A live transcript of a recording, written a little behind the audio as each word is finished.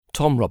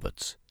Tom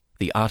Roberts,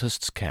 The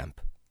Artists'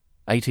 Camp,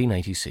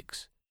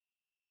 1886.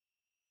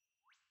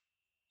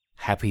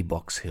 Happy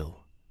Box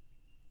Hill,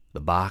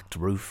 the barked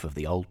roof of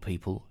the old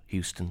people,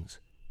 Houston's,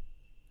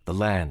 the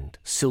land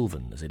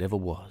sylvan as it ever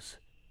was,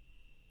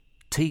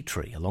 tea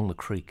tree along the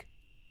creek,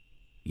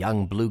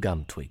 young blue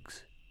gum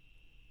twigs,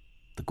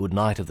 the good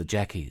night of the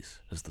Jackies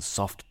as the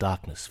soft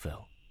darkness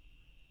fell,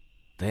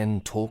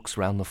 then talks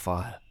round the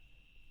fire,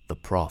 the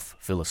prof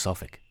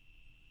philosophic.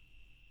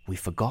 We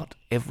forgot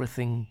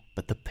everything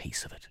but the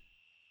peace of it.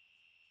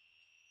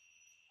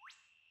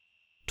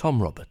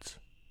 Tom Roberts,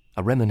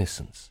 A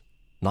Reminiscence,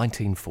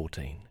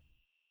 1914.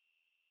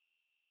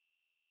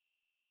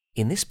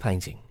 In this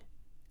painting,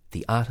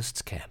 The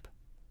Artists' Camp,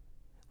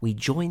 we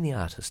join the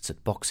artists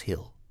at Box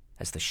Hill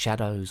as the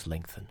shadows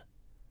lengthen.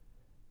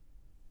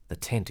 The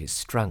tent is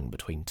strung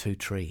between two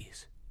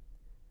trees.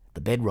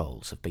 The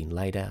bedrolls have been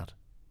laid out,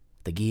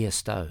 the gear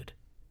stowed,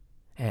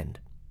 and,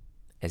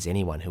 as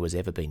anyone who has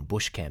ever been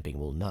bush camping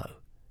will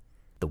know,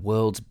 the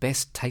world's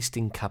best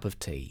tasting cup of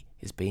tea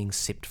is being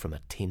sipped from a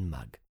tin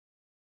mug.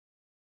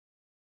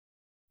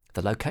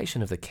 The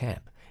location of the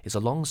camp is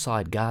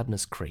alongside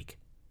Gardner's Creek,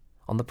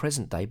 on the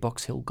present-day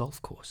Box Hill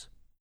Golf Course.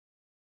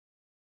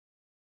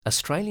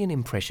 Australian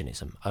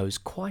Impressionism owes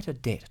quite a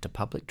debt to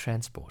public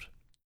transport.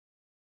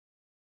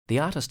 The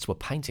artists were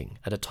painting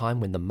at a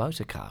time when the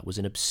motor car was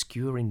an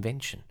obscure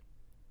invention.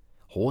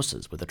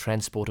 Horses were the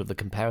transport of the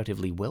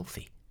comparatively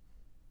wealthy.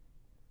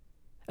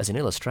 As an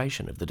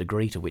illustration of the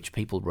degree to which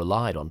people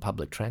relied on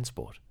public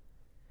transport,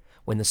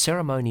 when the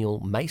ceremonial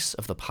Mace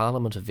of the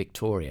Parliament of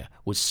Victoria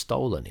was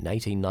stolen in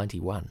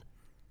 1891,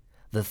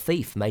 the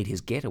thief made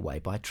his getaway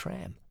by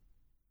tram.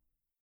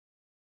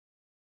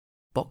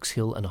 Box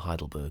Hill and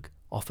Heidelberg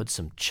offered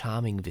some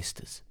charming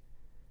vistas,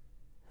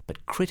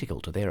 but critical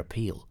to their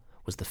appeal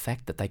was the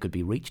fact that they could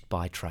be reached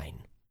by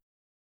train.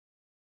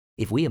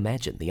 If we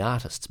imagine the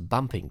artists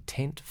bumping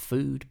tent,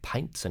 food,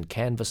 paints and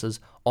canvases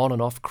on and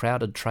off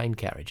crowded train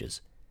carriages,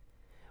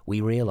 we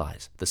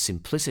realise the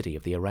simplicity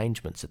of the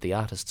arrangements at the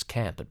artists'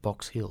 camp at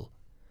Box Hill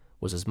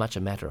was as much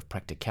a matter of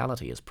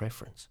practicality as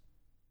preference.